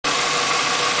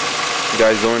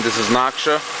guys doing? This is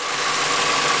Naksha.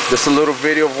 Just a little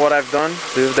video of what I've done.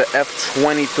 This is the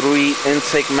F23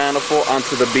 intake manifold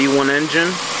onto the B1 engine.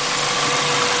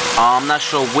 I'm not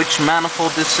sure which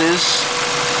manifold this is.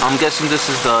 I'm guessing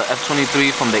this is the F23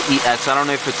 from the EX. I don't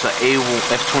know if it's a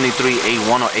F23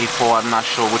 A1 or A4. I'm not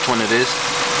sure which one it is.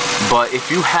 But if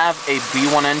you have a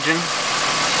B1 engine,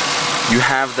 you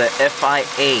have the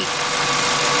FIA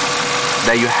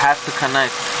that you have to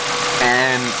connect.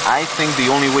 And I think the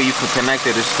only way you can connect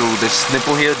it is through this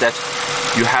nipple here that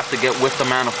you have to get with the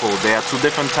manifold. There are two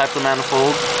different types of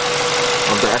manifold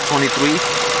of the F23.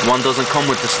 One doesn't come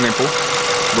with this nipple,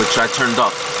 which I turned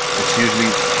up. It's usually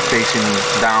facing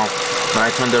down, but I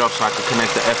turned it up so I could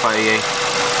connect the FIA.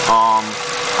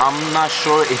 I'm not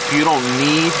sure if you don't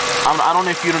need, I don't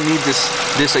know if you don't need this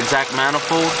exact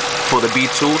manifold for the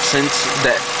B2, since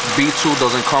the B2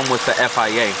 doesn't come with the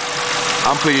FIA.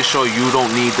 I'm pretty sure you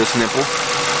don't need this nipple.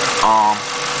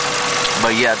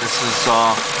 But yeah, this is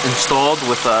installed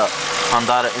with a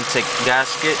Honda intake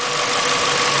gasket.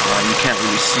 You can't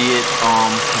really see it.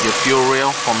 Your fuel rail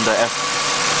from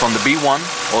the B1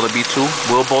 or the B2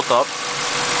 will both up.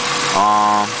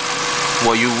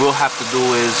 What you will have to do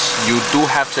is you do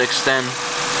have to extend.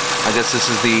 I guess this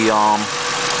is the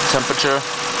temperature,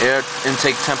 air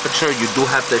intake temperature. You do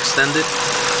have to extend it.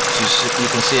 You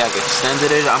can see I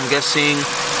extended it. I'm guessing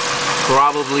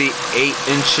probably 8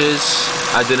 inches.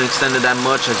 I didn't extend it that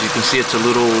much. As you can see, it's a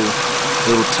little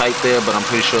tight there, but I'm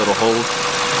pretty sure it'll hold.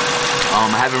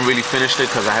 I haven't really finished it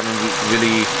because I haven't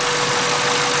really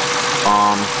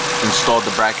installed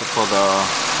the bracket for the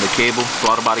cable,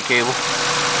 throttle body cable.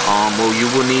 What you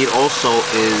will need also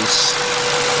is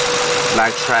the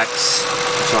Black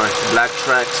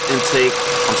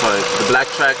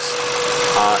Trax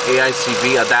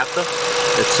AICV adapter.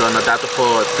 It's an adapter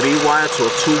for a 3-wire to a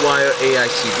 2-wire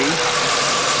AICV,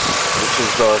 which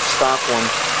is the stock one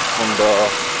from the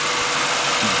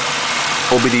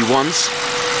OBD1s.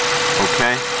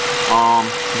 Okay.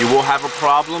 You will have a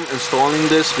problem installing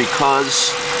this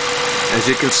because, as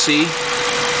you can see,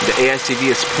 the AICV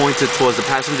is pointed towards the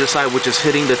passenger side, which is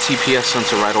hitting the TPS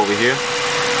sensor right over here.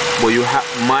 What you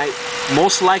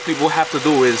most likely will have to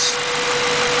do is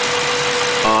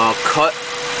cut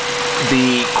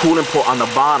the coolant port on the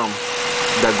bottom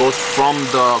that goes from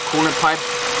the coolant pipe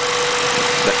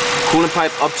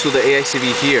up to the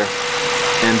AICV here,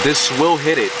 and this will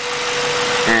hit it.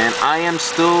 And I am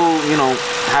still,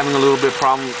 having a little bit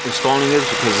problem installing it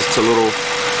because it's a little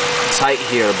tight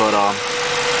here. But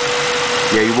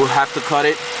yeah, you will have to cut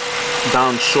it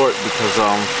down short because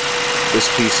this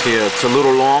piece here, it's a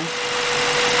little long,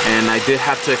 and I did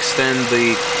have to extend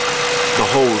the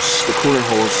hose, the coolant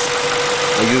hose.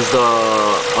 I used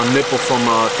a nipple from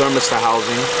a thermostat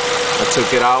housing. I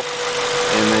took it out,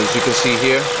 and as you can see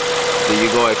here, there you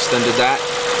go, I extended that.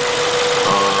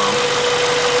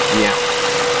 Yeah,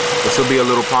 this will be a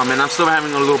little problem, and I'm still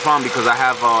having a little problem because I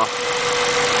have a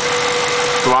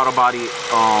throttle body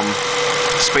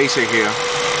spacer here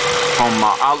from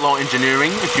Outlaw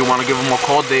Engineering. If you want to give them a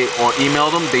call or email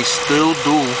them, they still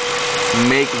do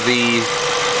make the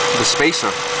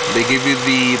spacer. They give you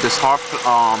this hard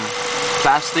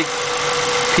plastic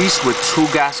piece with 2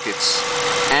 gaskets,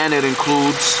 and it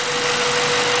includes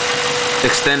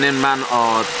extending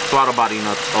throttle body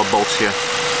nut bolts here.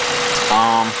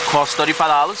 Cost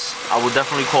 $35. I would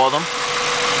definitely call them.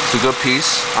 It's a good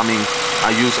piece. I mean,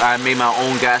 I made my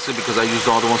own gasket because I used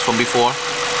all the ones from before.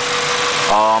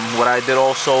 What I did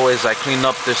also is I cleaned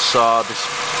up this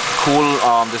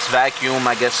vacuum,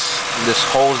 I guess, this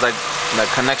hose that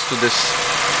connects to this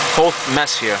whole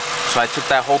mess here. So I took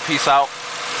that whole piece out,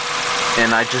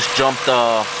 and I just jumped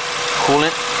the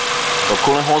coolant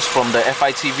hose from the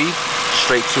FITV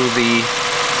straight to the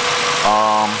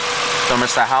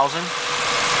thermostat housing.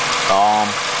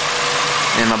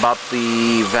 And about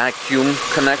the vacuum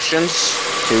connections,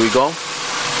 here we go.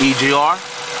 EGR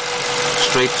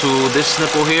straight to this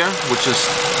nipple here, which is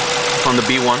from the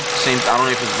B1. Same. I don't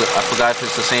know if I forgot if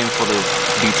it's the same for the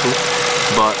B2,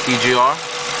 but EGR.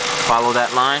 Follow that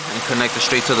line and connect it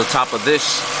straight to the top of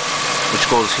this, which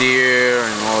goes here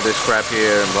and all this crap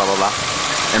here and blah blah blah.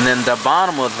 And then the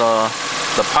bottom of the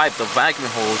pipe, the vacuum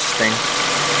hose thing,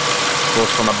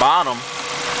 goes from the bottom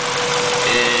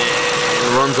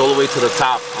and runs all the way to the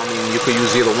top. I mean, you could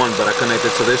use either one, but I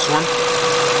connected to this one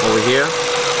over here.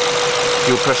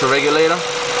 Fuel pressure regulator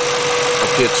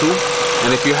up here too.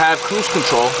 And if you have cruise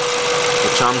control,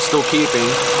 which I'm still keeping,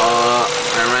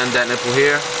 I ran that nipple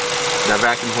here, that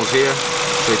vacuum hose here,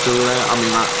 straight to that. I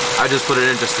mean, I just put it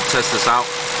in just to test this out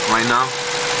right now.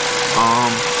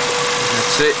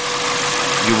 That's it.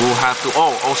 You will have to,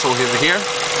 also over here,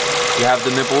 you have the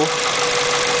nipple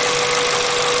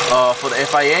for the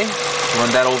FIA.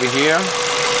 Run that over here,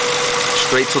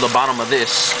 straight to the bottom of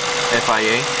this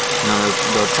FIA. Now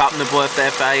the top nipple of the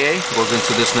FIA goes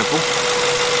into this nipple.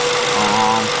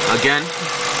 Again,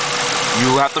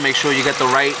 you have to make sure you get the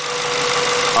right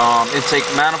intake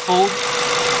manifold,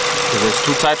 because there's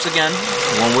two types again,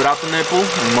 one without the nipple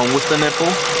and one with the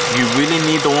nipple. You really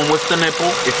need the one with the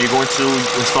nipple if you're going to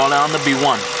install it on the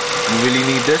B1. You really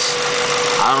need this.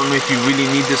 I don't know if you really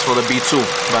need this for the B2,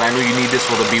 but I know you need this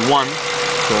for the B1,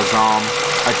 because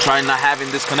I tried not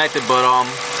having this connected, but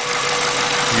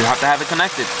you have to have it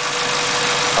connected.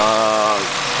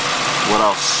 What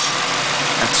else?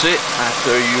 That's it.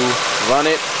 After you run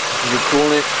it, you cool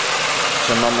it,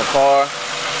 turn on the car,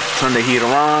 turn the heater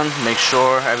on, make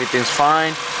sure everything's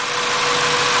fine.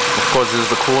 Of course, this is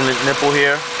the coolant nipple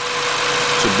here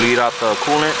to bleed out the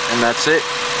coolant, and that's it.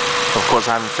 Of course,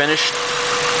 I haven't finished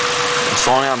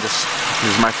installing. This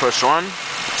is my first run.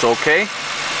 It's okay,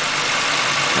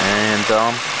 and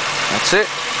that's it.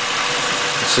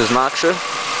 This is Naksha.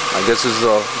 I guess this is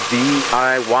a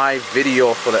DIY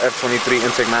video for the F23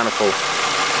 intake manifold.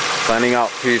 Signing out.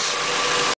 Peace.